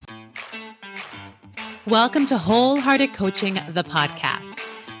Welcome to Wholehearted Coaching, the podcast.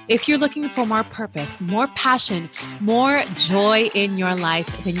 If you're looking for more purpose, more passion, more joy in your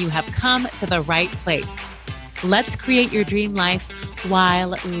life, then you have come to the right place. Let's create your dream life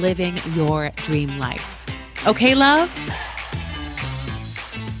while living your dream life. Okay, love?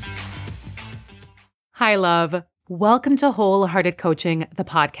 Hi, love. Welcome to Wholehearted Coaching, the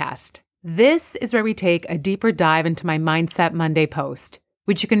podcast. This is where we take a deeper dive into my Mindset Monday post,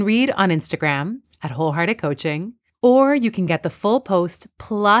 which you can read on Instagram at Wholehearted Coaching, or you can get the full post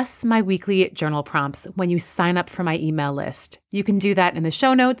plus my weekly journal prompts when you sign up for my email list. You can do that in the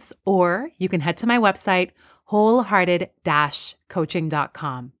show notes, or you can head to my website,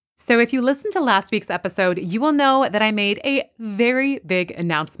 wholehearted-coaching.com. So if you listened to last week's episode, you will know that I made a very big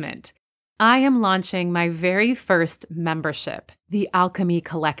announcement. I am launching my very first membership, the Alchemy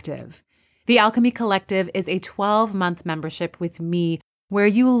Collective. The Alchemy Collective is a 12-month membership with me where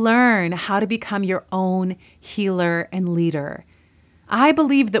you learn how to become your own healer and leader. I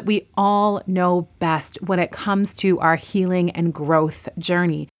believe that we all know best when it comes to our healing and growth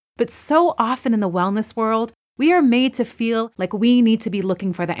journey. But so often in the wellness world, we are made to feel like we need to be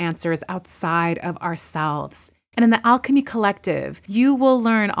looking for the answers outside of ourselves. And in the Alchemy Collective, you will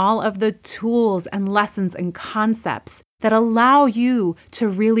learn all of the tools and lessons and concepts that allow you to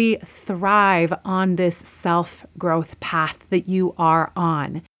really thrive on this self-growth path that you are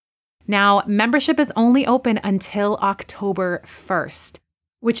on. Now, membership is only open until October 1st,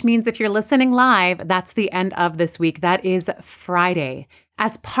 which means if you're listening live, that's the end of this week. That is Friday.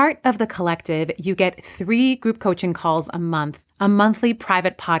 As part of the collective, you get 3 group coaching calls a month, a monthly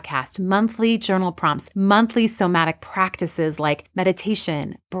private podcast, monthly journal prompts, monthly somatic practices like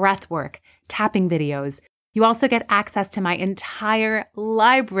meditation, breath work, tapping videos. You also get access to my entire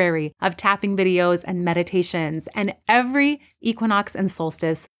library of tapping videos and meditations. And every equinox and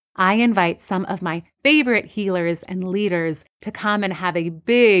solstice, I invite some of my favorite healers and leaders to come and have a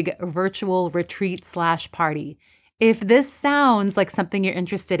big virtual retreat/party. If this sounds like something you're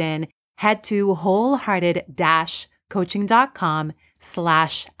interested in, head to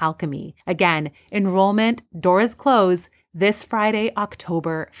wholehearted-coaching.com/alchemy. Again, enrollment doors close this Friday,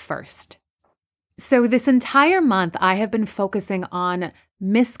 October 1st. So this entire month, I have been focusing on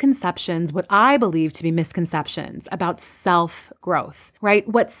misconceptions, what I believe to be misconceptions about self-growth, right?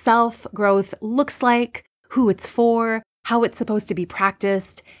 What self-growth looks like, who it's for, how it's supposed to be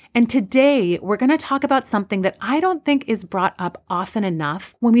practiced. And today, we're going to talk about something that I don't think is brought up often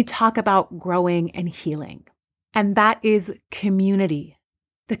enough when we talk about growing and healing. And that is community.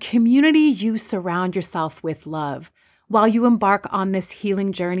 The community you surround yourself with, love, while you embark on this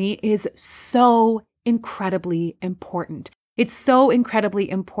healing journey is so incredibly important. It's so incredibly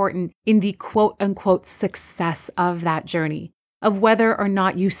important in the quote unquote success of that journey, of whether or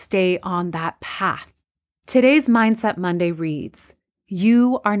not you stay on that path. Today's Mindset Monday reads,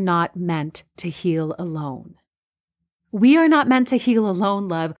 "You are not meant to heal alone." We are not meant to heal alone,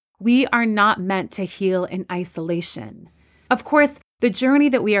 love. We are not meant to heal in isolation. Of course, the journey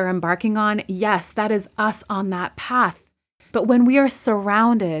that we are embarking on, yes, that is us on that path. But when we are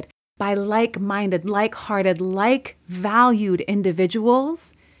surrounded by like-minded, like-hearted, like-valued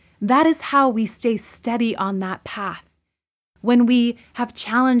individuals, that is how we stay steady on that path. When we have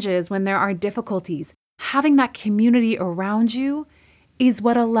challenges, when there are difficulties, having that community around you is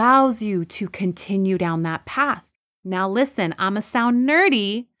what allows you to continue down that path. Now listen, I'm going to sound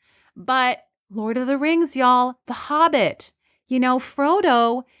nerdy, but Lord of the Rings, y'all, The Hobbit,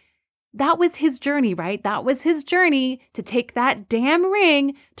 Frodo, that was his journey, right? That was his journey to take that damn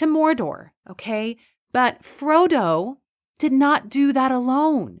ring to Mordor, okay? But Frodo did not do that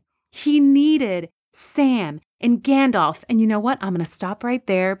alone. He needed Sam and Gandalf. And you know what? I'm going to stop right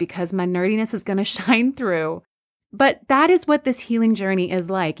there because my nerdiness is going to shine through. But that is what this healing journey is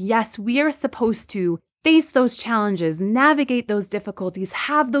like. Yes, we are supposed to face those challenges, navigate those difficulties,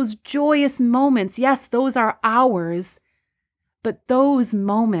 have those joyous moments. Yes, those are ours. But those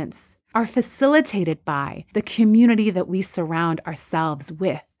moments are facilitated by the community that we surround ourselves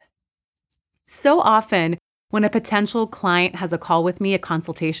with. So often, when a potential client has a call with me, a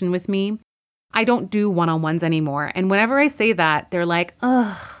consultation with me, I don't do one-on-ones anymore. And whenever I say that, they're like,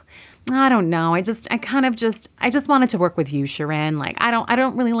 ugh, I don't know. I just wanted to work with you, Sharon. Like, I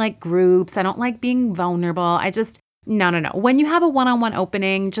don't really like groups. I don't like being vulnerable. No. When you have a one-on-one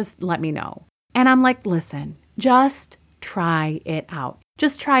opening, just let me know. And I'm like, listen, just try it out.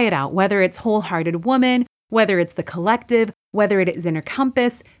 Just try it out, whether it's Wholehearted Woman, whether it's the collective, whether it is Inner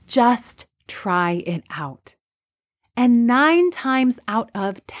Compass, just try it out. And 9 times out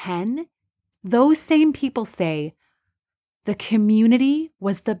of 10, those same people say, the community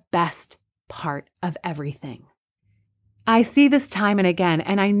was the best part of everything. I see this time and again,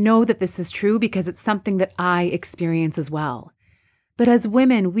 and I know that this is true because it's something that I experience as well. But as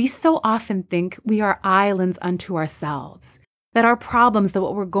women, we so often think we are islands unto ourselves, that our problems, that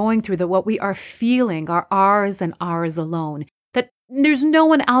what we're going through, that what we are feeling are ours and ours alone, that there's no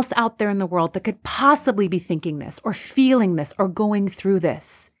one else out there in the world that could possibly be thinking this or feeling this or going through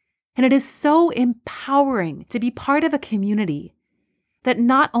this. And it is so empowering to be part of a community that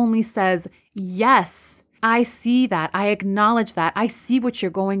not only says, yes, I see that, I acknowledge that, I see what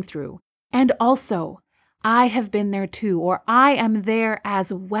you're going through, and also, I have been there too, or I am there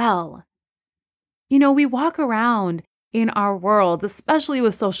as well. You know, we walk around in our world, especially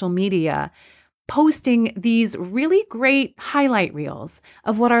with social media, posting these really great highlight reels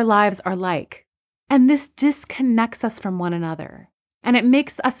of what our lives are like. And this disconnects us from one another. And it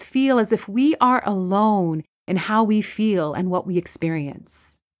makes us feel as if we are alone in how we feel and what we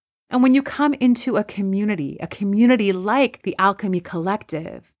experience. And when you come into a community like the Alchemy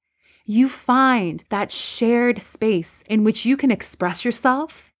Collective, you find that shared space in which you can express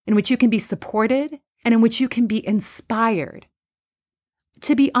yourself, in which you can be supported, and in which you can be inspired.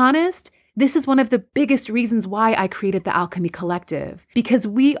 To be honest, this is one of the biggest reasons why I created the Alchemy Collective, because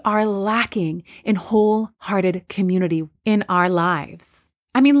we are lacking in wholehearted community in our lives.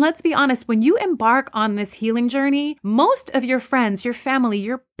 I mean, let's be honest, when you embark on this healing journey, most of your friends, your family,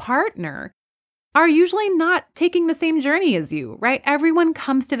 your partner are usually not taking the same journey as you, right? Everyone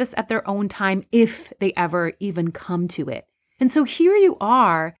comes to this at their own time, if they ever even come to it. And so here you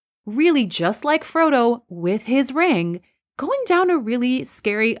are, really just like Frodo with his ring, going down a really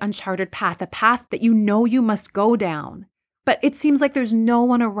scary, uncharted path, a path that you know you must go down. But it seems like there's no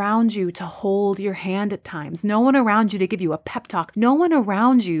one around you to hold your hand at times, no one around you to give you a pep talk, no one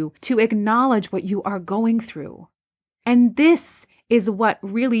around you to acknowledge what you are going through. And this is what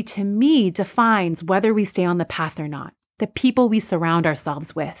really, to me, defines whether we stay on the path or not, the people we surround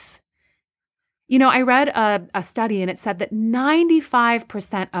ourselves with. You know, I read a study and it said that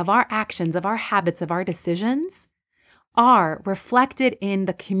 95% of our actions, of our habits, of our decisions are reflected in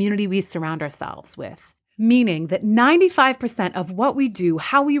the community we surround ourselves with. Meaning that 95% of what we do,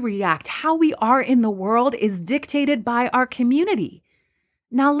 how we react, how we are in the world is dictated by our community.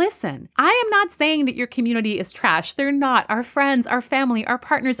 Now listen, I am not saying that your community is trash. They're not. Our friends, our family, our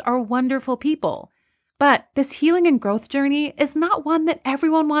partners are wonderful people. But this healing and growth journey is not one that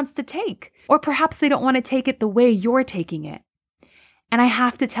everyone wants to take, or perhaps they don't want to take it the way you're taking it. And I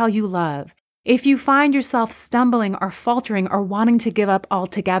have to tell you, love, if you find yourself stumbling or faltering or wanting to give up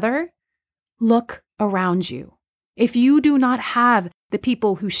altogether, look around you. If you do not have the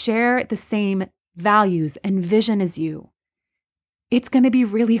people who share the same values and vision as you, it's going to be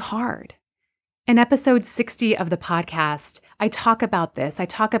really hard. In episode 60 of the podcast, I talk about this. I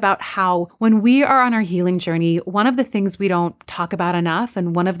talk about how when we are on our healing journey, one of the things we don't talk about enough,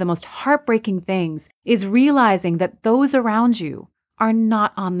 and one of the most heartbreaking things, is realizing that those around you are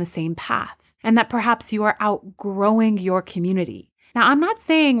not on the same path, and that perhaps you are outgrowing your community. Now, I'm not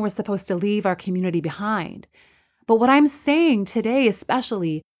saying we're supposed to leave our community behind, but what I'm saying today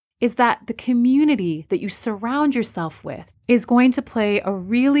especially is that the community that you surround yourself with is going to play a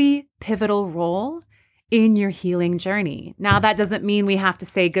really pivotal role in your healing journey. Now, that doesn't mean we have to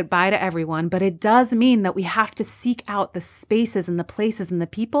say goodbye to everyone, but it does mean that we have to seek out the spaces and the places and the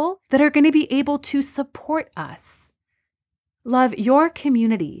people that are going to be able to support us. Love, your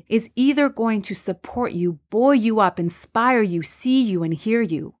community is either going to support you, buoy you up, inspire you, see you, and hear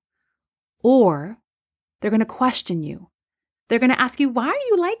you, or they're going to question you. They're going to ask you, why are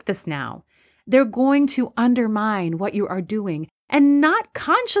you like this now? They're going to undermine what you are doing, and not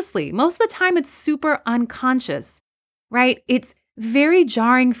consciously. Most of the time, it's super unconscious, right? It's very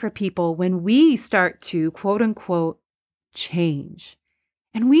jarring for people when we start to, quote unquote, change.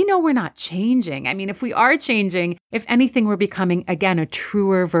 And we know we're not changing. I mean, if we are changing, if anything, we're becoming, again, a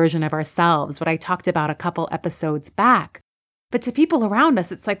truer version of ourselves, what I talked about a couple episodes back. But to people around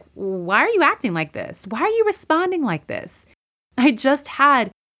us, it's like, why are you acting like this? Why are you responding like this? I just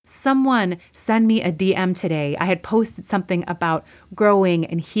had someone send me a DM today. I had posted something about growing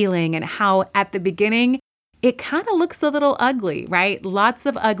and healing and how at the beginning, it kind of looks a little ugly, right? Lots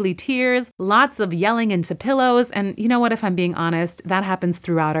of ugly tears, lots of yelling into pillows. And you know what, if I'm being honest, that happens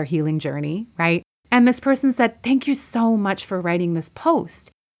throughout our healing journey, right? And this person said, thank you so much for writing this post.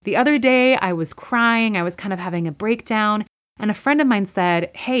 The other day I was crying, I was kind of having a breakdown. And a friend of mine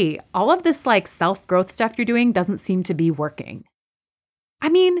said, hey, all of this like self-growth stuff you're doing doesn't seem to be working. I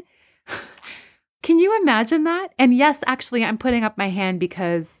mean, can you imagine that? And yes, actually, I'm putting up my hand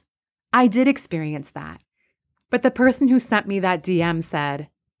because I did experience that. But the person who sent me that DM said,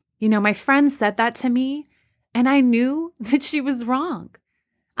 My friend said that to me, and I knew that she was wrong.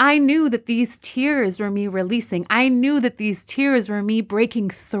 I knew that these tears were me releasing. I knew that these tears were me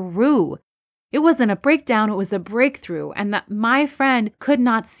breaking through. It wasn't a breakdown, it was a breakthrough, and that my friend could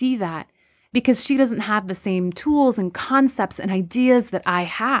not see that because she doesn't have the same tools and concepts and ideas that I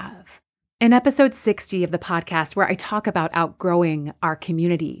have. In episode 60 of the podcast, where I talk about outgrowing our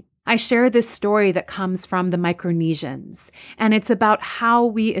community, I share this story that comes from the Micronesians, and it's about how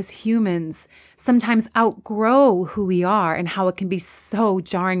we as humans sometimes outgrow who we are and how it can be so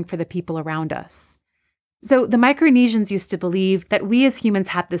jarring for the people around us. So the Micronesians used to believe that we as humans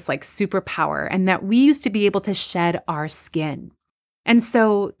had this superpower and that we used to be able to shed our skin. And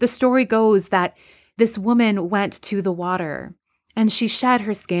so the story goes that this woman went to the water and she shed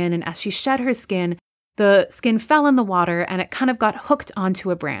her skin, and as she shed her skin, the skin fell in the water and it kind of got hooked onto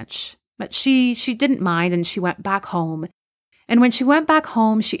a branch. But she didn't mind and she went back home. And when she went back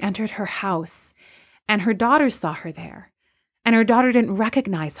home, she entered her house and her daughter saw her there. And her daughter didn't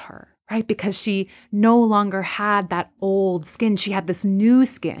recognize her, right? Because she no longer had that old skin. She had this new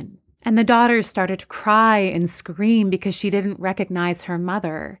skin. And the daughter started to cry and scream because she didn't recognize her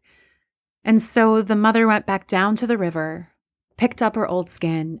mother. And so the mother went back down to the river, picked up her old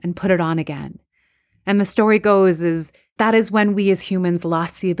skin and put it on again. And the story goes that is when we as humans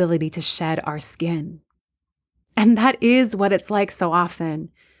lost the ability to shed our skin. And that is what it's like so often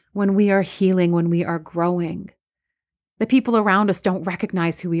when we are healing, when we are growing. The people around us don't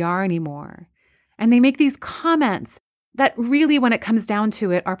recognize who we are anymore. And they make these comments that really, when it comes down to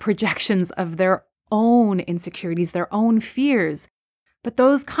it, are projections of their own insecurities, their own fears. But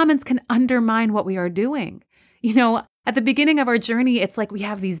those comments can undermine what we are doing. At the beginning of our journey, it's like we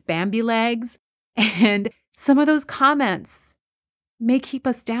have these Bambi legs, and some of those comments may keep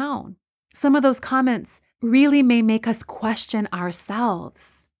us down. Some of those comments really may make us question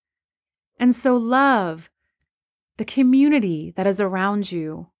ourselves. And so love, the community that is around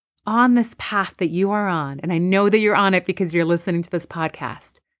you on this path that you are on, and I know that you're on it because you're listening to this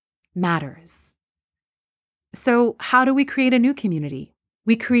podcast, matters. So how do we create a new community?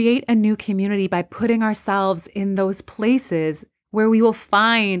 We create a new community by putting ourselves in those places where we will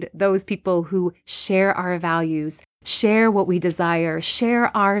find those people who share our values, share what we desire,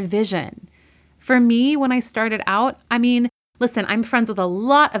 share our vision. For me, when I started out, listen, I'm friends with a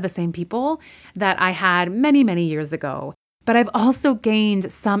lot of the same people that I had many, many years ago, but I've also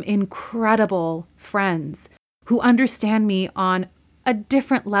gained some incredible friends who understand me on a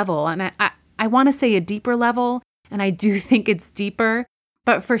different level. And I want to say a deeper level, and I do think it's deeper,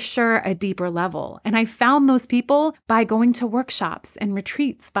 but for sure a deeper level. And I found those people by going to workshops and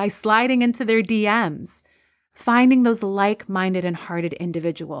retreats, by sliding into their DMs, finding those like-minded and hearted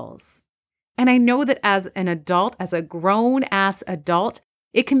individuals. And I know that as an adult, as a grown-ass adult,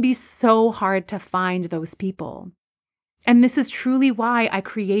 it can be so hard to find those people. And this is truly why I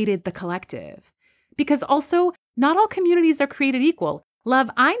created the collective. Because also, not all communities are created equal.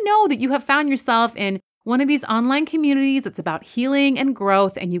 Love, I know that you have found yourself in one of these online communities that's about healing and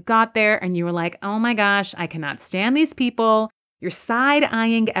growth, and you got there and you were like, oh my gosh, I cannot stand these people. You're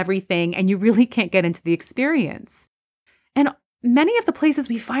side-eyeing everything and you really can't get into the experience. And many of the places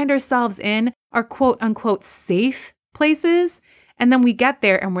we find ourselves in are quote unquote safe places. And then we get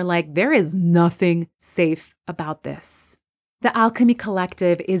there and we're like, there is nothing safe about this. The Alchemy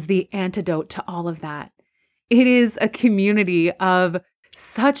Collective is the antidote to all of that. It is a community of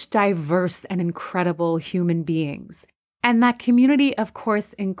such diverse and incredible human beings. And that community, of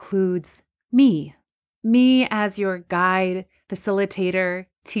course, includes me as your guide, facilitator,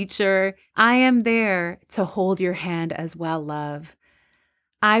 teacher. I am there to hold your hand as well, love.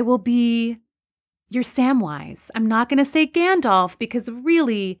 I will be your Samwise. I'm not going to say Gandalf because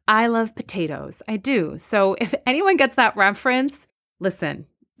really, I love potatoes. I do. So if anyone gets that reference, listen,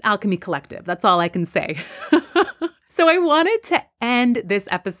 Alchemy Collective. That's all I can say. So I wanted to end this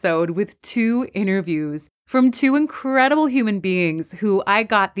episode with 2 interviews from 2 incredible human beings who I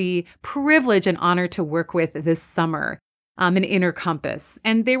got the privilege and honor to work with this summer in Inner Compass.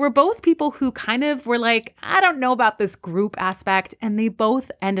 And they were both people who kind of were like, I don't know about this group aspect. And they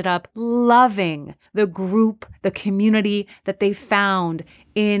both ended up loving the group, the community that they found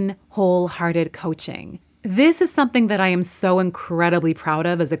in Wholehearted Coaching. This is something that I am so incredibly proud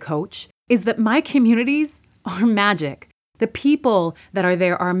of as a coach, is that my communities are magic. The people that are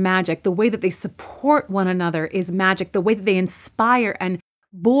there are magic. The way that they support one another is magic. The way that they inspire and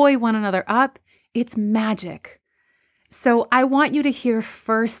buoy one another up, it's magic. So I want you to hear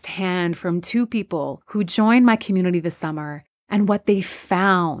firsthand from 2 people who joined my community this summer and what they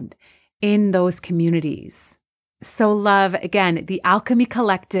found in those communities. So, love, again, the Alchemy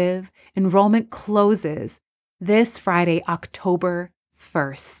Collective enrollment closes this Friday, October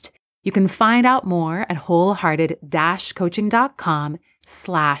 1st. You can find out more at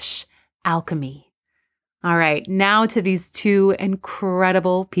wholehearted-coaching.com/alchemy. All right, now to these two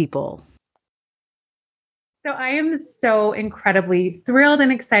incredible people. So I am so incredibly thrilled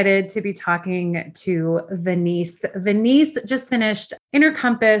and excited to be talking to Venice. Venice just finished Inner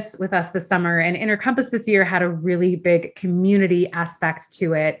Compass with us this summer, and Inner Compass this year had a really big community aspect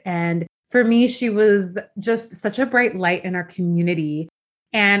to it. And for me, she was just such a bright light in our community.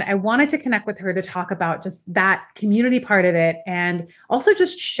 And I wanted to connect with her to talk about just that community part of it and also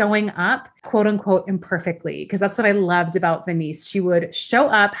just showing up, quote unquote, imperfectly, because that's what I loved about Venice. She would show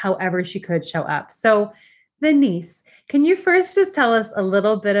up however she could show up. So Venice, can you first just tell us a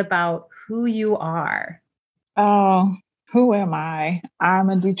little bit about who you are? Oh, who am I?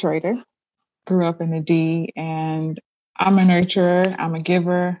 I'm a Detroiter, grew up in the D, and I'm a nurturer, I'm a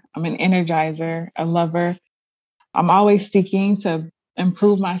giver, I'm an energizer, a lover. I'm always seeking to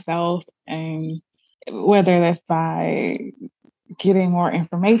improve myself, and whether that's by getting more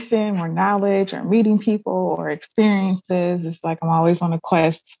information, more knowledge, or meeting people or experiences. It's like I'm always on a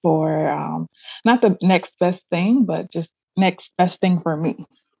quest for not the next best thing, but just next best thing for me.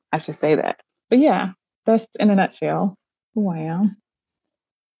 I should say that. But yeah, that's in a nutshell who I am.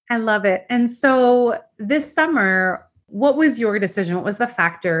 I love it. And so this summer, what was your decision? What was the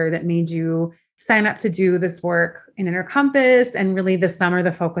factor that made you sign up to do this work in Inner Compass? And really, this summer,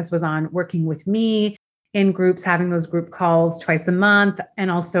 the focus was on working with me in groups, having those group calls twice a month,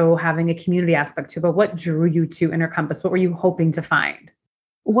 and also having a community aspect too. But what drew you to Inner Compass? What were you hoping to find?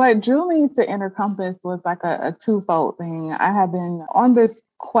 What drew me to Inner Compass was like a twofold thing. I have been on this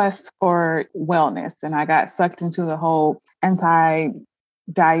quest for wellness, and I got sucked into the whole anti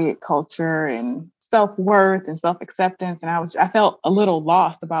diet culture and self-worth and self-acceptance. And I felt a little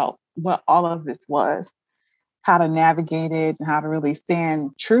lost about what all of this was, how to navigate it and how to really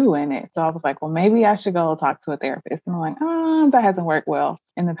stand true in it. So I was like, well, maybe I should go talk to a therapist. And I'm like, that hasn't worked well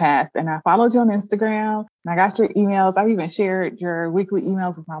in the past. And I followed you on Instagram and I got your emails. I've even shared your weekly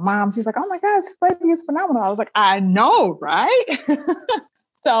emails with my mom. She's like, oh my gosh, this lady is phenomenal. I was like, I know, right?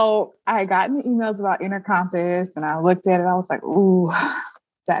 So I had gotten the emails about Inner Compass and I looked at it. I was like, ooh,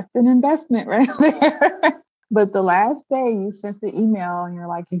 that's an investment right there. But the last day you sent the email and you're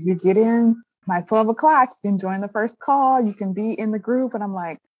like, if you get in by 12 o'clock, you can join the first call, you can be in the group. And I'm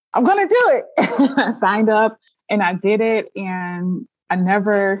like, I'm going to do it. I signed up and I did it. And I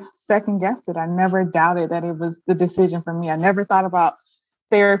never second guessed it. I never doubted that it was the decision for me. I never thought about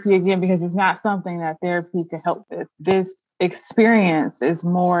therapy again because it's not something that therapy could help with. This experience is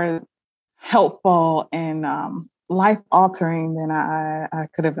more helpful and life altering than I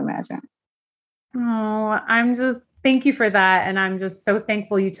could have imagined. Oh, thank you for that. And I'm just so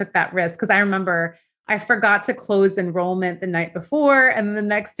thankful you took that risk because I remember I forgot to close enrollment the night before. And the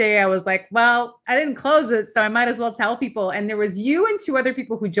next day I was like, well, I didn't close it. So I might as well tell people. And there was you and two other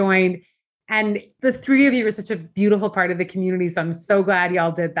people who joined. And the three of you were such a beautiful part of the community. So I'm so glad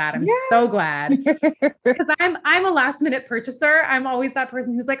y'all did that. I'm so glad because I'm a last minute purchaser. I'm always that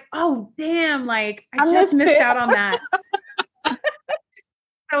person who's like, oh, damn, like I just missed out on that.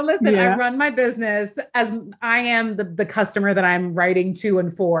 So listen, I run my business as I am the customer that I'm writing to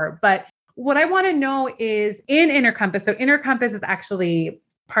and for. But what I want to know is in Inner Compass. So Inner Compass is actually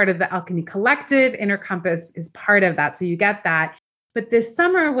part of the Alchemy Collective. Inner Compass is part of that. So you get that. But this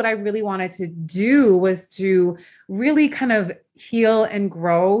summer, what I really wanted to do was to really kind of heal and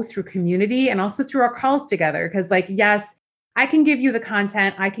grow through community and also through our calls together. Because like, yes, I can give you the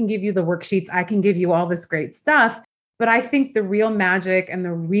content, I can give you the worksheets, I can give you all this great stuff. But I think the real magic and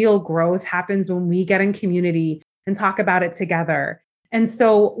the real growth happens when we get in community and talk about it together. And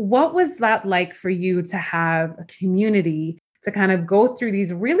so, what was that like for you to have a community to kind of go through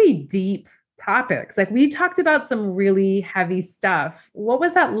these really deep topics? Like we talked about some really heavy stuff. What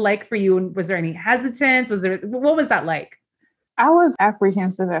was that like for you? And was there any hesitance? What was that like? I was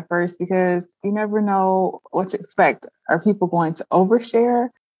apprehensive at first because you never know what to expect. Are people going to overshare?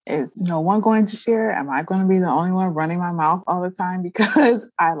 Is no one going to share? Am I going to be the only one running my mouth all the time because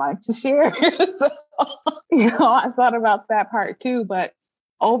I like to share? So, I thought about that part too. But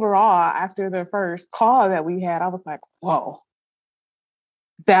overall, after the first call that we had, I was like, whoa,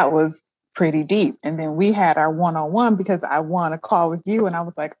 that was pretty deep. And then we had our one-on-one because I won a call with you. And I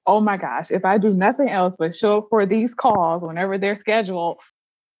was like, oh my gosh, if I do nothing else but show up for these calls whenever they're scheduled,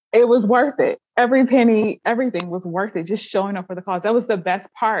 it was worth it. Every penny, everything was worth it. Just showing up for the calls. That was the best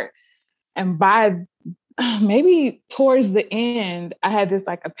part. And by maybe towards the end, I had this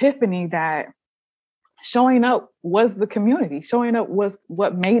like epiphany that showing up was the community. Showing up was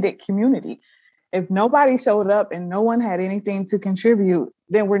what made it community. If nobody showed up and no one had anything to contribute,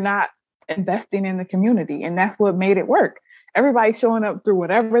 then we're not investing in the community. And that's what made it work. Everybody showing up through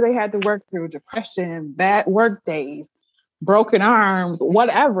whatever they had to work through, depression, bad work days, broken arms,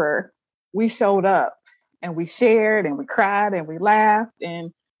 whatever. We showed up and we shared and we cried and we laughed,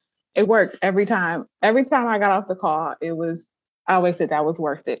 and it worked every time. Every time I got off the call, I always said that was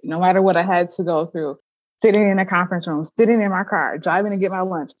worth it. No matter what I had to go through, sitting in a conference room, sitting in my car, driving to get my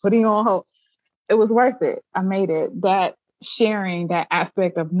lunch, putting on hope, it was worth it. I made it. That sharing, that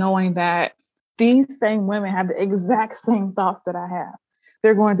aspect of knowing that these same women have the exact same thoughts that I have.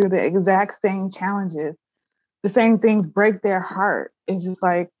 They're going through the exact same challenges. The same things break their heart. It's just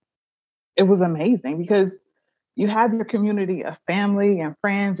like, it was amazing because you have your community of family and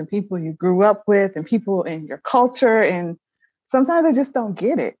friends and people you grew up with and people in your culture. And sometimes they just don't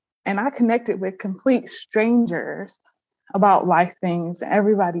get it. And I connected with complete strangers about life things, and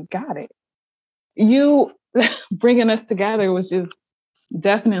everybody got it. You bringing us together was just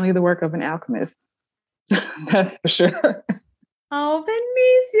definitely the work of an alchemist. That's for sure. Oh,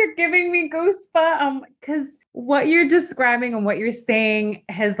 Venice, you're giving me goosebumps because what you're describing and what you're saying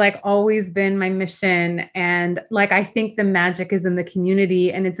has like always been my mission. And like, I think the magic is in the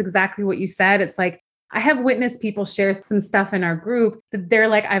community. And it's exactly what you said. It's like, I have witnessed people share some stuff in our group that they're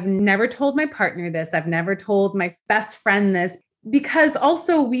like, I've never told my partner this. I've never told my best friend this, because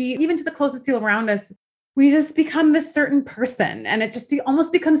also we, even to the closest people around us, we just become this certain person. And it just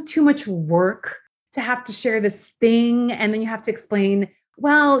almost becomes too much work to have to share this thing. And then you have to explain,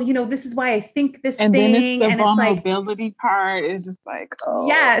 well, you know, this is why I think this and thing. Then it's the and vulnerability it's like, part is just like, oh.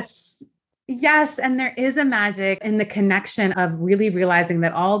 Yes. Yes. And there is a magic in the connection of really realizing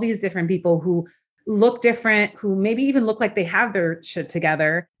that all these different people who look different, who maybe even look like they have their shit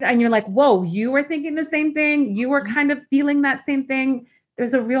together. And you're like, whoa, you were thinking the same thing. You were kind of feeling that same thing.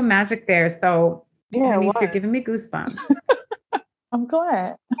 There's a real magic there. So yeah, Denise, you're giving me goosebumps. I'm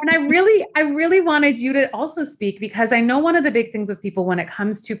glad. And I really wanted you to also speak, because I know one of the big things with people when it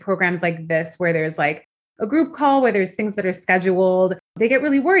comes to programs like this, where there's like a group call, where there's things that are scheduled, they get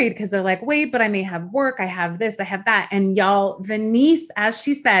really worried because they're like, wait, but I may have work. I have this, I have that. And y'all, Venice, as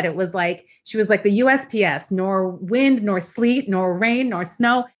she said, it was like, she was like the USPS, nor wind, nor sleet, nor rain, nor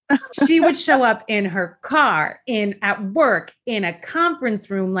snow. She would show up in her car, at work, in a conference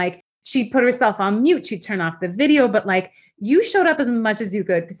room. Like, she'd put herself on mute. She'd turn off the video, but like, you showed up as much as you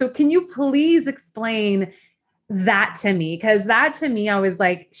could. So can you please explain that to me? Because that to me, I was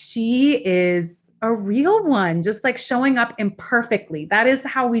like, she is a real one, just like showing up imperfectly. That is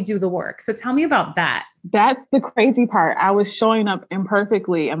how we do the work. So tell me about that. That's the crazy part. I was showing up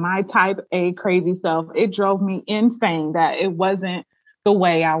imperfectly, and my type A crazy self, it drove me insane that it wasn't the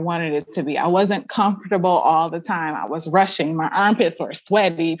way I wanted it to be. I wasn't comfortable all the time. I was rushing. My armpits were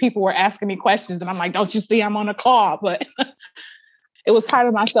sweaty. People were asking me questions, and I'm like, don't you see I'm on a call? But it was part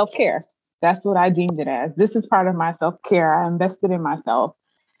of my self-care. That's what I deemed it as. This is part of my self-care. I invested in myself.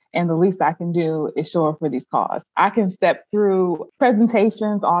 And the least I can do is show up for these calls. I can step through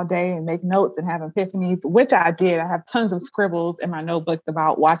presentations all day and make notes and have epiphanies, which I did. I have tons of scribbles in my notebooks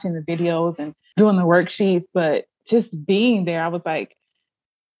about watching the videos and doing the worksheets. But just being there, I was like,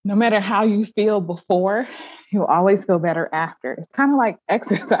 no matter how you feel before, you'll always feel better after. It's kind of like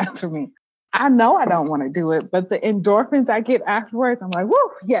exercise for me. I know I don't want to do it, but the endorphins I get afterwards, I'm like,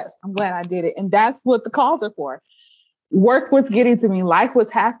 whoo, yes, I'm glad I did it. And that's what the calls are for. Work was getting to me, life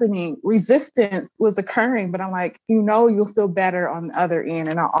was happening, resistance was occurring, but I'm like, you'll feel better on the other end.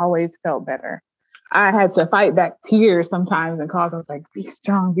 And I always felt better. I had to fight back tears sometimes and calls. I was like, be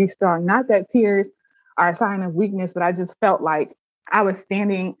strong, be strong. Not that tears are a sign of weakness, but I just felt like I was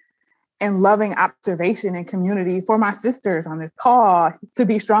standing in loving observation and community for my sisters on this call to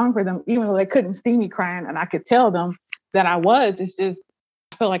be strong for them, even though they couldn't see me crying and I could tell them that I was. It's just,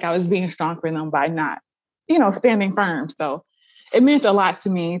 I felt like I was being strong for them by not standing firm. So it meant a lot to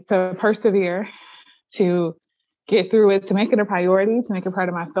me to persevere, to get through it, to make it a priority, to make it part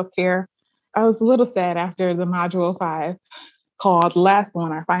of my self-care. I was a little sad after the module 5 call, the last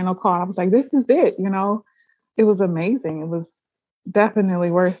one, our final call. I was like, this is it. It was amazing. It was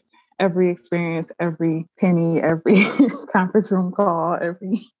definitely worth every experience, every penny, every conference room call,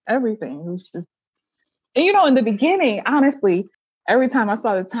 everything. It was just, and in the beginning, honestly, every time I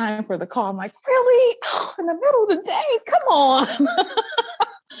saw the time for the call, I'm like, really? Oh, in the middle of the day? Come on.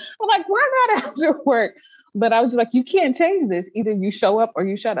 I'm like, why not after work? But I was like, you can't change this. Either you show up or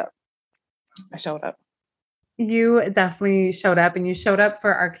you shut up. I showed up. You definitely showed up, and you showed up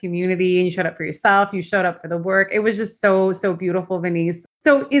for our community, and you showed up for yourself. You showed up for the work. It was just so, so beautiful, Venice.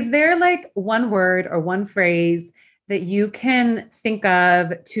 So, is there like one word or one phrase that you can think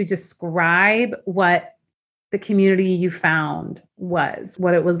of to describe what the community you found was,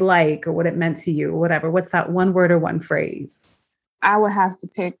 what it was like, or what it meant to you, or whatever? What's that one word or one phrase? I would have to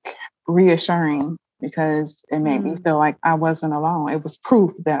pick reassuring because it made me Mm. feel like I wasn't alone. It was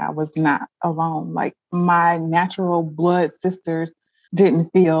proof that I was not alone. Like my natural blood sisters didn't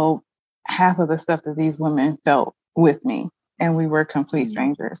feel half of the stuff that these women felt with me. And we were complete Mm.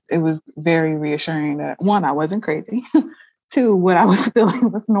 strangers. It was very reassuring that one, I wasn't crazy. Two, what I was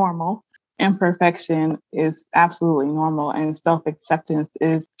feeling was normal. Imperfection is absolutely normal. And self acceptance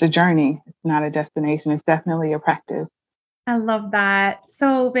is the journey. It's not a destination. It's definitely a practice. I love that.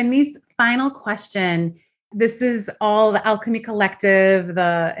 So, Venice, final question. This is all the Alchemy Collective.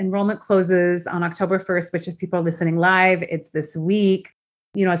 The enrollment closes on October 1st, which if people are listening live, it's this week.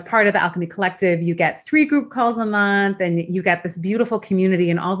 You know, as part of the Alchemy Collective, you get 3 group calls a month and you get this beautiful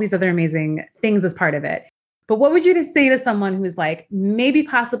community and all these other amazing things as part of it. But what would you just say to someone who's like maybe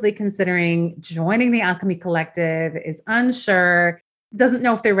possibly considering joining the Alchemy Collective, is unsure, doesn't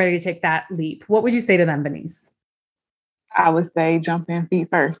know if they're ready to take that leap? What would you say to them, Venice? I would say jump in feet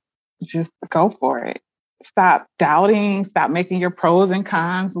first. Just go for it. Stop doubting, stop making your pros and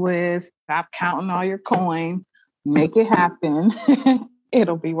cons list, stop counting all your coins, make it happen.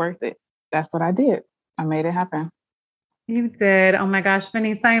 It'll be worth it. That's what I did. I made it happen. You did. Oh my gosh,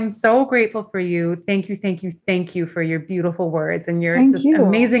 Vanessa, I am so grateful for you. Thank you, thank you, thank you for your beautiful words and your Thank just you.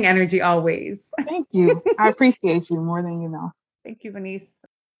 amazing energy always. Thank you. I appreciate you more than you know. Thank you, Vanessa.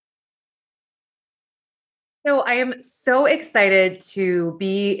 So I am so excited to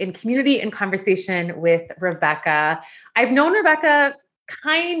be in community and conversation with Rebecca. I've known Rebecca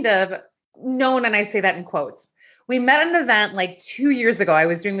kind of known, and I say that in quotes. We met at an event like 2 years ago. I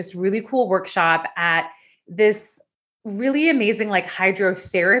was doing this really cool workshop at this really amazing like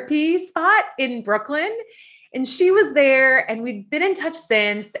hydrotherapy spot in Brooklyn. And she was there, and we've been in touch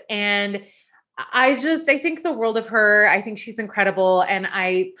since. And I think the world of her. I think she's incredible. And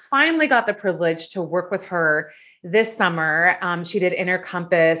I finally got the privilege to work with her this summer. She did Inner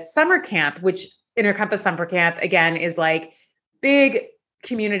Compass Summer Camp, which Inner Compass Summer Camp, again, is like big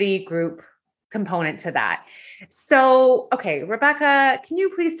community group component to that. So, okay, Rebecca, can you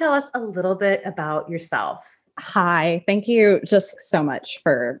please tell us a little bit about yourself? Hi, thank you just so much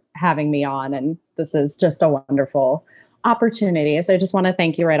for having me on. And this is just a wonderful opportunity. So I just want to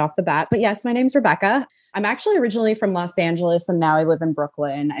thank you right off the bat. But yes, my name's Rebecca. I'm actually originally from Los Angeles and now I live in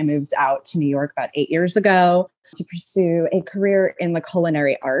Brooklyn. I moved out to New York about 8 years ago to pursue a career in the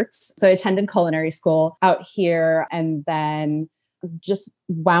culinary arts. So I attended culinary school out here and then just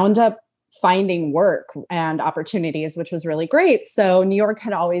wound up finding work and opportunities, which was really great. So New York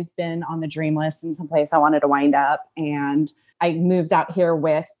had always been on the dream list and someplace I wanted to wind up. And I moved out here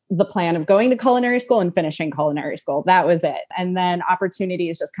with the plan of going to culinary school and finishing culinary school. That was it. And then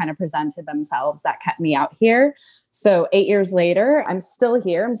opportunities just kind of presented themselves that kept me out here. So 8 years later, I'm still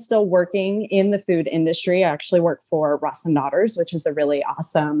here. I'm still working in the food industry. I actually work for Ross and Daughters, which is a really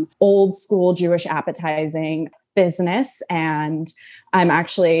awesome old school Jewish appetizing business. And I'm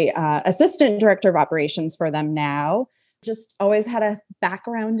actually assistant director of operations for them now. Just always had a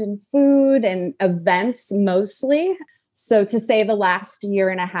background in food and events mostly. So to say the last year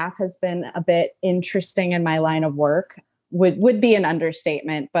and a half has been a bit interesting in my line of work would be an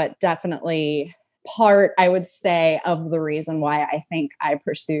understatement, but definitely part, I would say, of the reason why I think I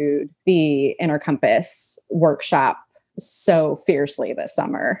pursued the Inner Compass workshop so fiercely this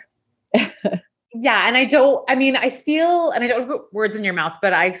summer. Yeah. And I don't put words in your mouth,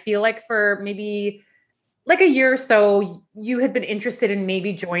 but I feel like for maybe like a year or so, you had been interested in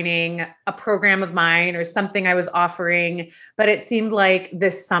maybe joining a program of mine or something I was offering, but it seemed like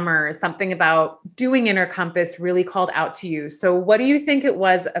this summer, something about doing Inner Compass really called out to you. So what do you think it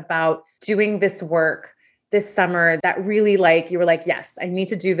was about doing this work this summer that really like, you were like, yes, I need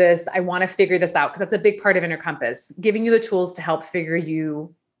to do this. I want to figure this out. Cause that's a big part of Inner Compass, giving you the tools to help figure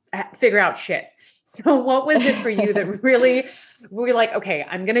out shit. So what was it for you that really were like, okay,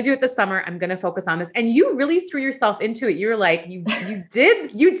 I'm going to do it this summer. I'm going to focus on this. And you really threw yourself into it. You were like, you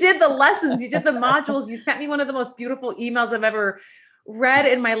did the lessons, you did the modules. You sent me one of the most beautiful emails I've ever read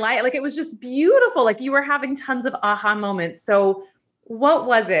in my life. Like it was just beautiful. Like you were having tons of aha moments. So what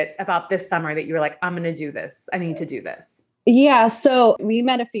was it about this summer that you were like, I'm going to do this. I need to do this. Yeah. So we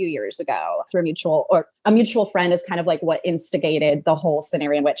met a few years ago through a mutual friend is kind of like what instigated the whole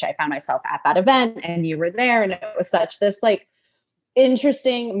scenario in which I found myself at that event and you were there. And it was such this like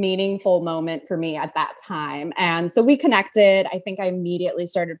interesting, meaningful moment for me at that time. And so we connected. I think I immediately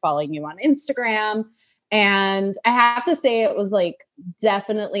started following you on Instagram. And I have to say it was like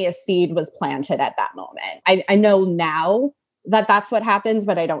definitely a seed was planted at that moment. I know now that that's what happens,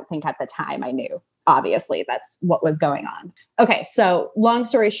 but I don't think at the time I knew. Obviously, that's what was going on. Okay, so long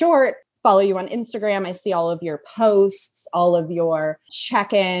story short, follow you on Instagram. I see all of your posts, all of your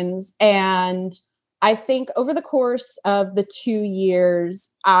check-ins. And I think over the course of the 2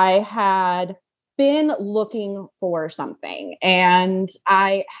 years, I had been looking for something. And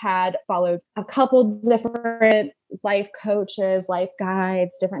I had followed a couple different life coaches, life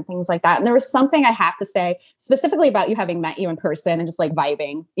guides, different things like that. And there was something I have to say specifically about you having met you in person and just like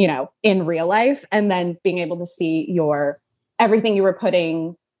vibing, in real life, and then being able to see everything you were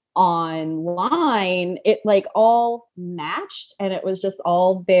putting online, it like all matched and it was just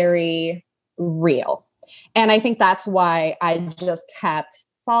all very real. And I think that's why I just kept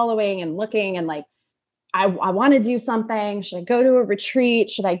following and looking and like, I want to do something. Should I go to a retreat?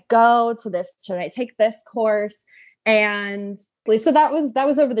 Should I go to this? Should I take this course? And so that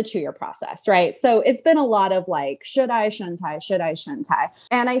was over the 2-year process, right? So it's been a lot of like, should I, shouldn't I, should I, shouldn't I?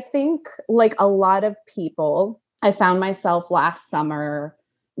 And I think like a lot of people, I found myself last summer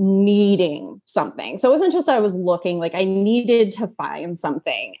needing something. So it wasn't just that I was looking, like I needed to find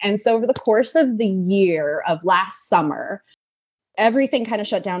something. And so over the course of the year of last summer, everything kind of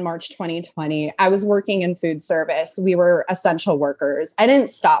shut down March 2020. I was working in food service. We were essential workers. I didn't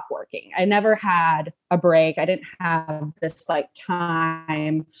stop working. I never had a break. I didn't have this like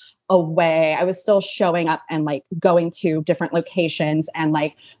time away. I was still showing up and like going to different locations and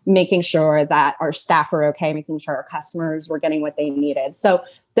like making sure that our staff were okay, making sure our customers were getting what they needed. So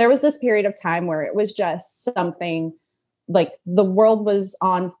there was this period of time where it was just something like the world was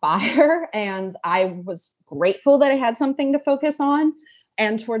on fire and I was grateful that I had something to focus on.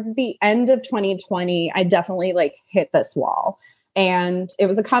 And towards the end of 2020, I definitely like hit this wall. And it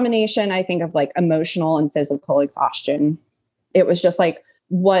was a combination, I think, of like emotional and physical exhaustion. It was just like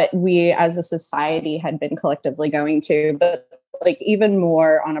what we as a society had been collectively going to, but like even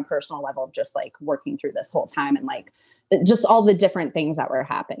more on a personal level of just like working through this whole time and like just all the different things that were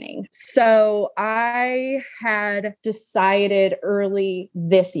happening. So I had decided early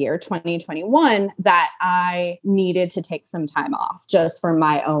this year, 2021, that I needed to take some time off just for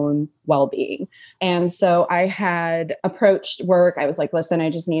my own well-being. And so I had approached work. I was like, listen, I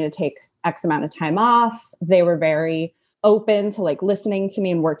just need to take X amount of time off. They were very open to like listening to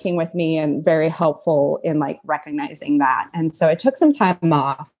me and working with me and very helpful in like recognizing that. And so I took some time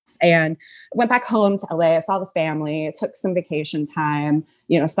off and went back home to LA. I saw the family, took some vacation time,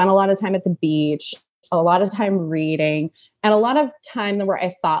 spent a lot of time at the beach, a lot of time reading, and a lot of time where I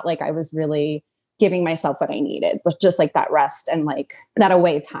thought like I was really giving myself what I needed, just like that rest and like that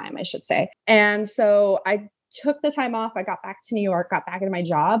away time, I should say. And so I took the time off. I got back to New York, got back into my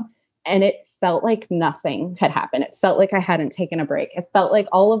job, and it felt like nothing had happened. It felt like I hadn't taken a break. It felt like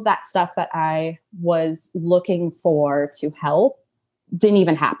all of that stuff that I was looking for to help didn't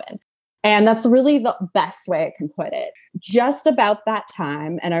even happen. And that's really the best way I can put it. Just about that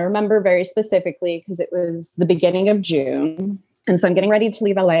time, and I remember very specifically because it was the beginning of June. And so I'm getting ready to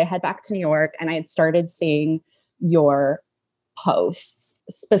leave LA, head back to New York, and I had started seeing your posts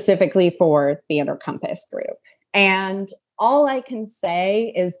specifically for the Inner Compass group. And all I can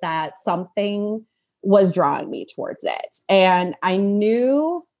say is that something was drawing me towards it. And I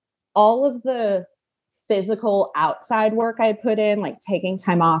knew all of the physical outside work I put in, like taking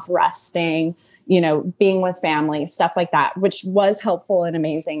time off, resting, being with family, stuff like that, which was helpful and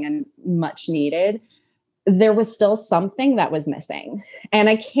amazing and much needed. There was still something that was missing. And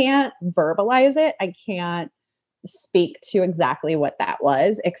I can't verbalize it. I can't speak to exactly what that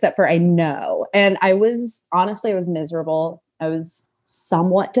was, except for I know. And I was miserable. I was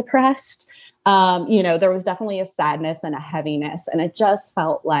somewhat depressed. There was definitely a sadness and a heaviness. And it just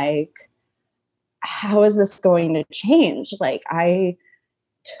felt like, how is this going to change? Like I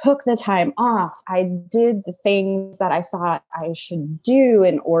took the time off. I did the things that I thought I should do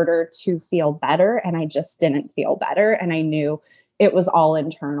in order to feel better. And I just didn't feel better. And I knew it was all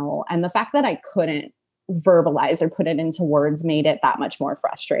internal. And the fact that I couldn't verbalize or put it into words made it that much more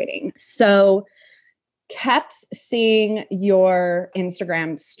frustrating. So kept seeing your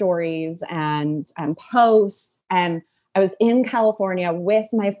Instagram stories and posts, and I was in California with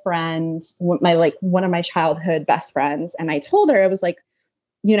my friend, one of my childhood best friends. And I told her, I was like,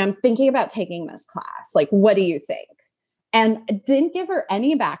 I'm thinking about taking this class. Like, what do you think? And I didn't give her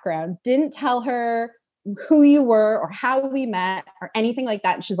any background, didn't tell her who you were or how we met or anything like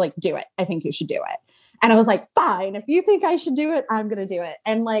that. And she's like, do it. I think you should do it. And I was like, fine, if you think I should do it, I'm going to do it.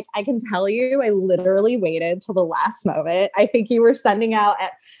 And like, I can tell you, I literally waited till the last moment. I think you were sending out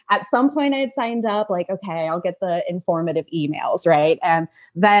at some point I had signed up like, okay, I'll get the informative emails. Right. And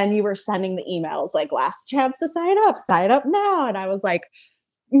then you were sending the emails like last chance to sign up now. And I was like,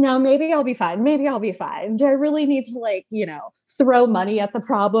 no, maybe I'll be fine. Maybe I'll be fine. Do I really need to like, throw money at the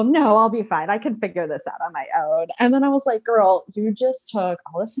problem? No, I'll be fine. I can figure this out on my own. And then I was like, girl, you just took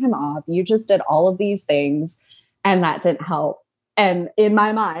all this time off. You just did all of these things and that didn't help. And in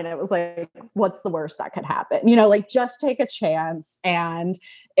my mind, it was like, what's the worst that could happen? Like just take a chance. And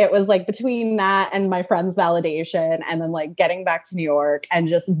it was like between that and my friend's validation and then like getting back to New York and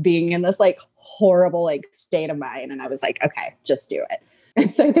just being in this like horrible like state of mind. And I was like, okay, just do it.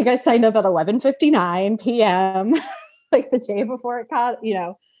 And so I think I signed up at 11:59 p.m. like the day before it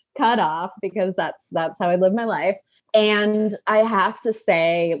cut off because that's how I live my life. And I have to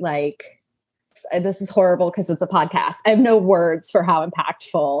say, like, this is horrible because it's a podcast. I have no words for how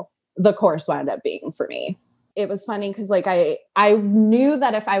impactful the course wound up being for me. It was funny because like I knew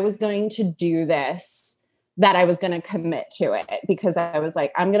that if I was going to do this, that I was going to commit to it because I was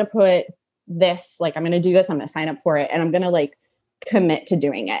like, I'm going to put this, like, I'm going to do this. I'm going to sign up for it. And I'm going to like commit to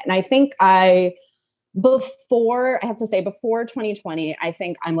doing it. And I think before 2020, I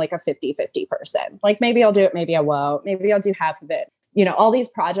think I'm like a 50-50 person. Like maybe I'll do it, maybe I won't, maybe I'll do half of it. All these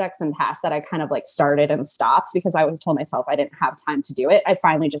projects and tasks that I kind of like started and stopped because I was told myself I didn't have time to do it. I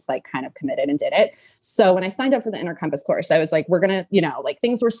finally just like kind of committed and did it. So when I signed up for the Inner Compass course, I was like, we're going to, like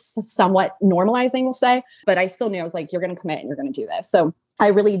things were somewhat normalizing, we'll say, but I still knew I was like, you're going to commit and you're going to do this. So I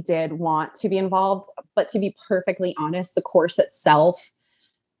really did want to be involved, but to be perfectly honest, the course itself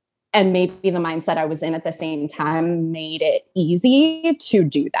and maybe the mindset I was in at the same time made it easy to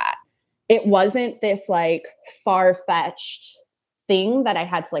do that. It wasn't this like far-fetched thing that I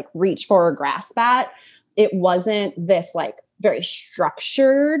had to like reach for or grasp at. It wasn't this like very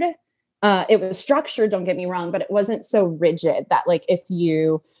structured. It was structured, don't get me wrong, but it wasn't so rigid that like if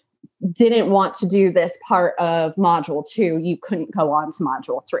you didn't want to do this part of module 2, you couldn't go on to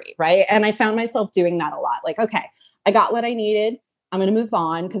module 3, right? And I found myself doing that a lot. Like, okay, I got what I needed. I'm going to move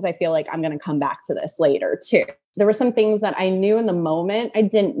on because I feel like I'm going to come back to this later too. There were some things that I knew in the moment I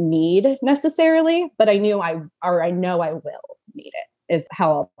didn't need necessarily, but I know I will need it, is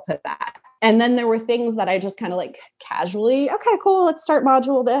how I'll put that. And then there were things that I just kind of like casually, okay, cool, let's start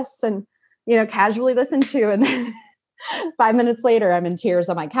module this and, casually listen to. And then 5 minutes later, I'm in tears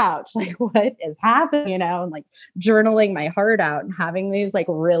on my couch. Like, what is happening? And like journaling my heart out and having these like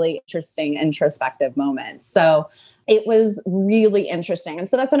really interesting introspective moments. So it was really interesting. And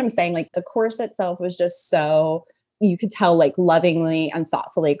so that's what I'm saying. Like the course itself was just so, you could tell like lovingly and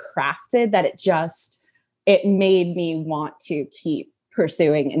thoughtfully crafted that it made me want to keep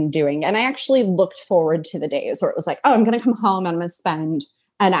pursuing and doing. And I actually looked forward to the days where it was like, oh, I'm going to come home and I'm going to spend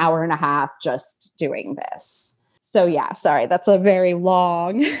an hour and a half just doing this. So yeah, sorry, that's a very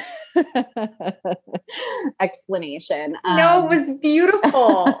long explanation. No, it was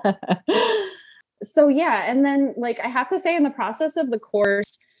beautiful. So yeah, and then like I have to say in the process of the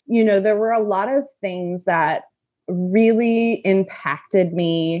course, there were a lot of things that really impacted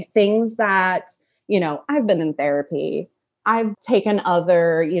me, things that, I've been in therapy. I've taken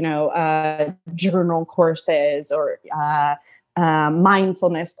other, journal courses or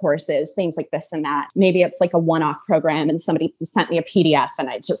mindfulness courses, things like this and that. Maybe it's like a one-off program and somebody sent me a PDF and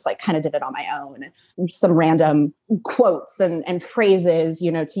I just like kind of did it on my own. Some random quotes and phrases,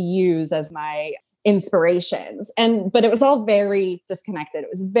 to use as my inspirations. But it was all very disconnected. It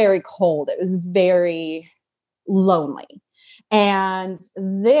was very cold. It was very lonely. And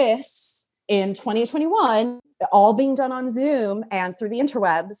this in 2021, all being done on Zoom and through the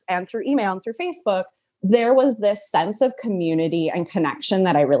interwebs and through email and through Facebook, there was this sense of community and connection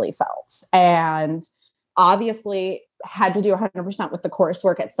that I really felt. And obviously had to do 100% with the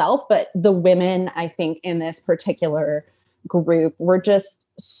coursework itself, but the women, I think, in this particular group were just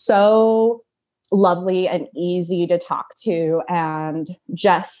so lovely and easy to talk to. And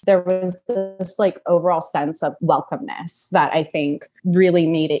just there was this like overall sense of welcomeness that I think really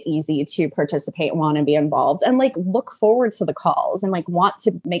made it easy to participate, want to be involved, and like look forward to the calls and like want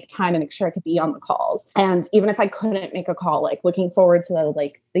to make time and make sure I could be on the calls. And even if I couldn't make a call, like looking forward to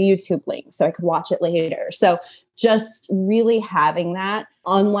the YouTube link so I could watch it later. So just really having that,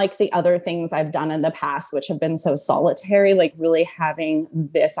 unlike the other things I've done in the past, which have been so solitary, like really having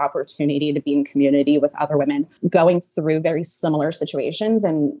this opportunity to be in community with other women going through very similar situations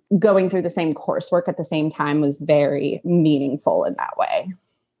and going through the same coursework at the same time was very meaningful in that way.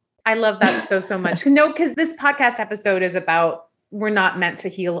 I love that so much. No, because this podcast episode is about we're not meant to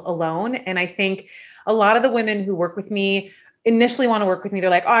heal alone. And I think a lot of the women who work with me initially want to work with me. They're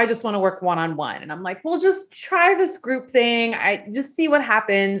like, oh, I just want to work one-on-one. And I'm like, well, just try this group thing. I just see what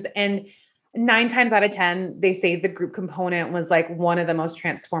happens. And 9 times out of 10, they say the group component was like one of the most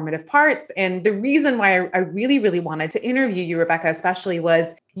transformative parts. And the reason why I really, really wanted to interview you, Rebecca, especially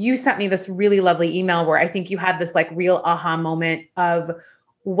was you sent me this really lovely email where I think you had this like real aha moment of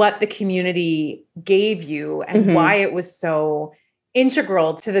what the community gave you and why it was so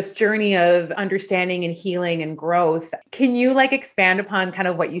integral to this journey of understanding and healing and growth. Can you like expand upon kind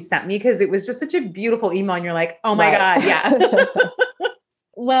of what you sent me? Because it was just such a beautiful email and you're like, oh my God, yeah.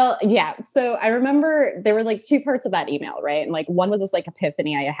 Well, yeah. So I remember there were like 2 parts of that email, right? And like one was this like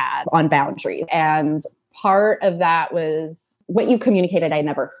epiphany I had on boundaries. And part of that was what you communicated I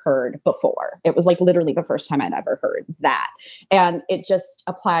never heard before. It was like literally the first time I'd ever heard that. And it just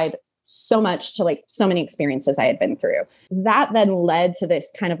applied so much to like so many experiences I had been through. That then led to this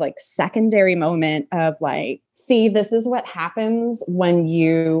kind of like secondary moment of like, see, this is what happens when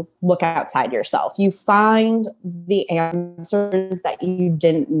you look outside yourself. You find the answers that you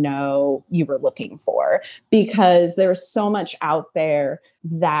didn't know you were looking for, because there's so much out there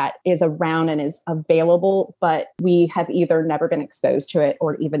that is around and is available, but we have either never been exposed to it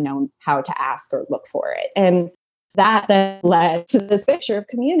or even known how to ask or look for it. And that then led to this picture of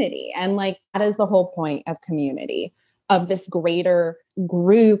community. And like, that is the whole point of community, of this greater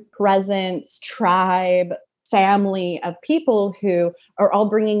group, presence, tribe, family of people who are all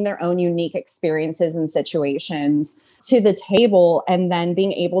bringing their own unique experiences and situations to the table, and then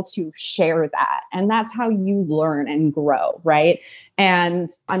being able to share that. And that's how you learn and grow, right? And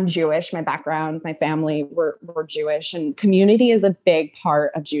I'm Jewish, my background, my family, we're Jewish, and community is a big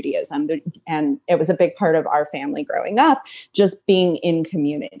part of Judaism. And it was a big part of our family growing up, just being in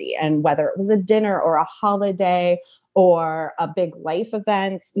community. And whether it was a dinner or a holiday or a big life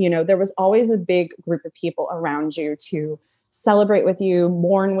event, you know, there was always a big group of people around you to celebrate with you,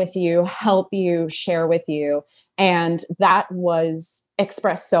 mourn with you, help you, share with you. And that was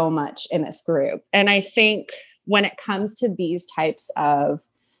expressed so much in this group. And I think when it comes to these types of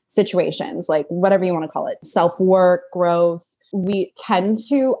situations, like whatever you want to call it, self-work, growth, we tend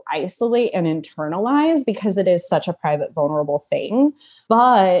to isolate and internalize because it is such a private, vulnerable thing.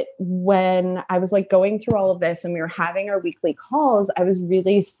 But when I was like going through all of this and we were having our weekly calls, I was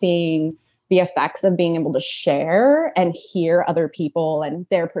really seeing the effects of being able to share and hear other people and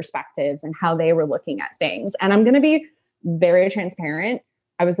their perspectives and how they were looking at things. And I'm going to be very transparent.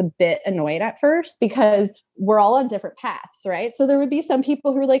 I was a bit annoyed at first because we're all on different paths, right? So there would be some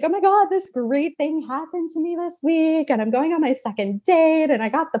people who were like, oh my God, this great thing happened to me this week, and I'm going on my second date and I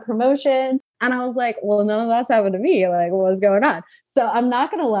got the promotion. And I was like, well, none of that's happened to me. Like, what's going on? So I'm not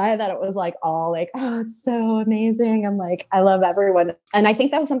going to lie that it was like all like, oh, it's so amazing. I'm like, I love everyone. And I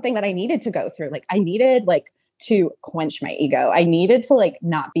think that was something that I needed to go through. Like I needed like to quench my ego. I needed to like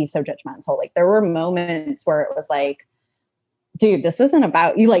not be so judgmental. Like there were moments where it was like, dude, this isn't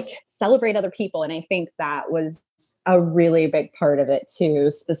about you, like celebrate other people. And I think that was a really big part of it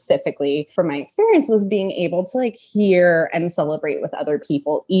too, specifically from my experience, was being able to like hear and celebrate with other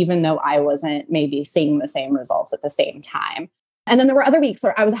people, even though I wasn't maybe seeing the same results at the same time. And then there were other weeks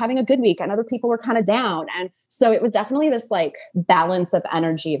where I was having a good week and other people were kind of down. And so it was definitely this like balance of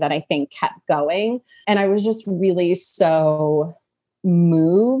energy that I think kept going. And I was just really so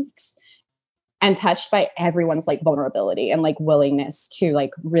moved and touched by everyone's like vulnerability and like willingness to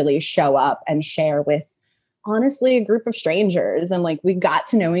like really show up and share with honestly a group of strangers. And like we got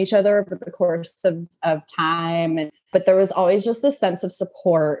to know each other over the course of time. But there was always just this sense of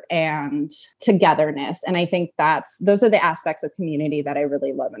support and togetherness. And I think those are the aspects of community that I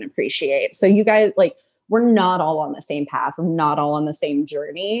really love and appreciate. So you guys, like, we're not all on the same path. We're not all on the same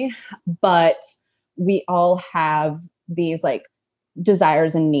journey, but we all have these like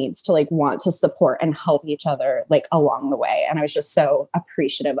desires and needs to like want to support and help each other like along the way. And I was just so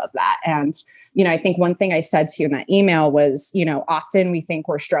appreciative of that. And, you know, I think one thing I said to you in that email was, you know, often we think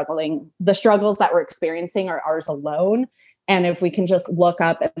we're struggling. The struggles that we're experiencing are ours alone. And if we can just look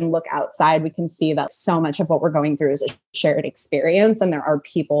up and look outside, we can see that so much of what we're going through is a shared experience. And there are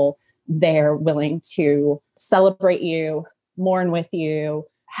people there willing to celebrate you, mourn with you,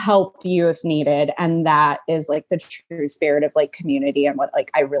 help you if needed. And that is like the true spirit of like community and what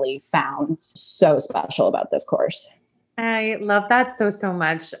like I really found so special about this course. I love that so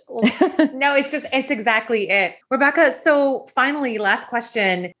much. No, it's exactly it. Rebecca, so finally, last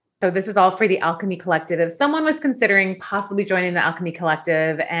question. So this is all for the Alchemy Collective. If someone was considering possibly joining the Alchemy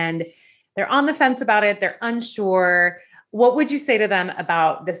Collective and they're on the fence about it, they're unsure, what would you say to them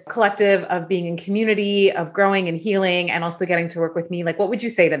about this collective of being in community, of growing and healing, and also getting to work with me? Like, what would you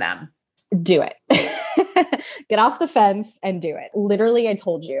say to them? do it. Get off the fence and do it. Literally, I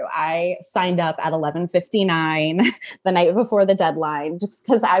told you, I signed up at 11:59 the night before the deadline just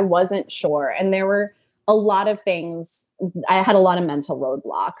because I wasn't sure. And there were a lot of things. I had a lot of mental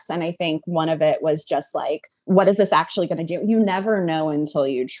roadblocks. And I think one of it was just like, what is this actually going to do? You never know until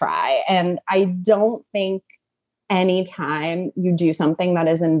you try. And I don't think anytime you do something that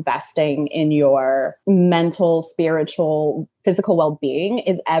is investing in your mental, spiritual, physical well-being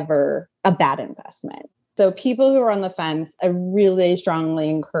is ever a bad investment. So people who are on the fence, I really strongly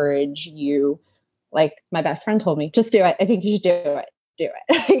encourage you, like my best friend told me, just do it. I think you should do it. Do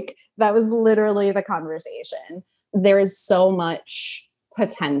it. Like that was literally the conversation. There is so much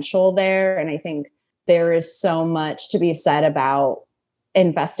potential there. And I think there is so much to be said about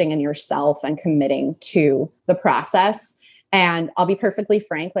investing in yourself and committing to the process. And I'll be perfectly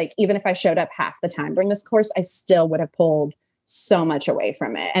frank, like even if I showed up half the time during this course, I still would have pulled so much away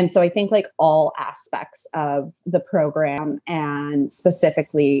from it. And so I think like all aspects of the program and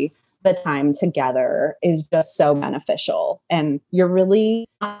specifically the time together is just so beneficial. And you're really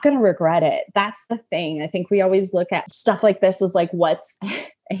not going to regret it. That's the thing. I think we always look at stuff like this as like, I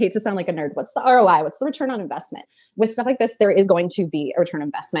hate to sound like a nerd. What's the ROI? What's the return on investment? With stuff like this, there is going to be a return on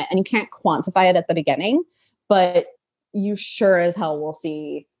investment and you can't quantify it at the beginning, but you sure as hell will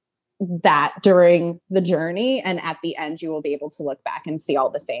see that during the journey. And at the end, you will be able to look back and see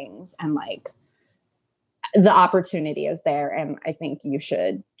all the things and like the opportunity is there. And I think you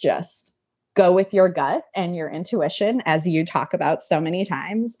should just go with your gut and your intuition, as you talk about so many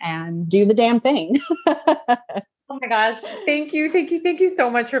times, and do the damn thing. Oh my gosh. Thank you. Thank you. Thank you so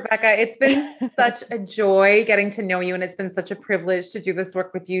much, Rebecca. It's been such a joy getting to know you. And it's been such a privilege to do this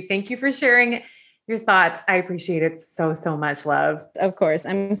work with you. Thank you for sharing your thoughts. I appreciate it so, so much, love. Of course.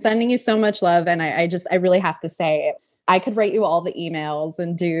 I'm sending you so much love. And I really have to say, I could write you all the emails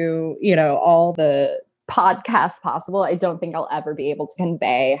and do, all the podcasts possible. I don't think I'll ever be able to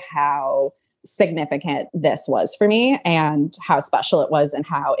convey how significant this was for me and how special it was and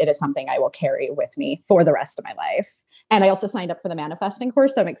how it is something I will carry with me for the rest of my life. And I also signed up for the manifesting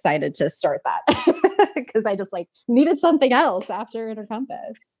course. So I'm excited to start that because I just needed something else after Inner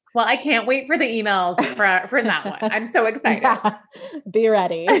Compass. Well, I can't wait for the emails for that one. I'm so excited. Yeah, be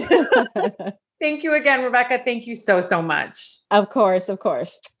ready. Thank you again, Rebecca. Thank you so, so much. Of course.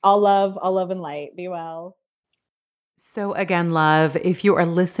 All love and light. Be well. So again, love, if you are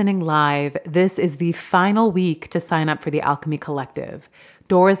listening live, this is the final week to sign up for the Alchemy Collective.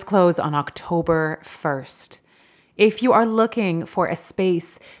 Doors close on October 1st. If you are looking for a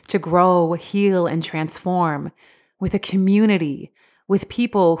space to grow, heal, and transform with a community, with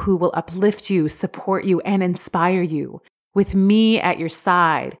people who will uplift you, support you, and inspire you, with me at your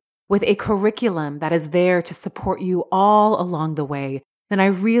side, with a curriculum that is there to support you all along the way, then I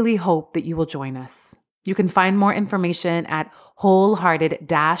really hope that you will join us. You can find more information at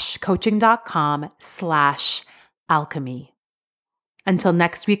wholehearted-coaching.com/alchemy. Until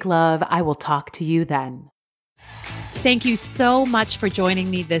next week, love, I will talk to you then. Thank you so much for joining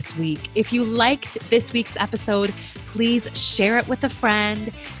me this week. If you liked this week's episode, please share it with a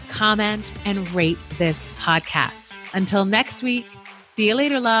friend, comment, and rate this podcast. Until next week, see you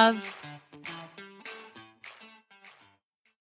later, love.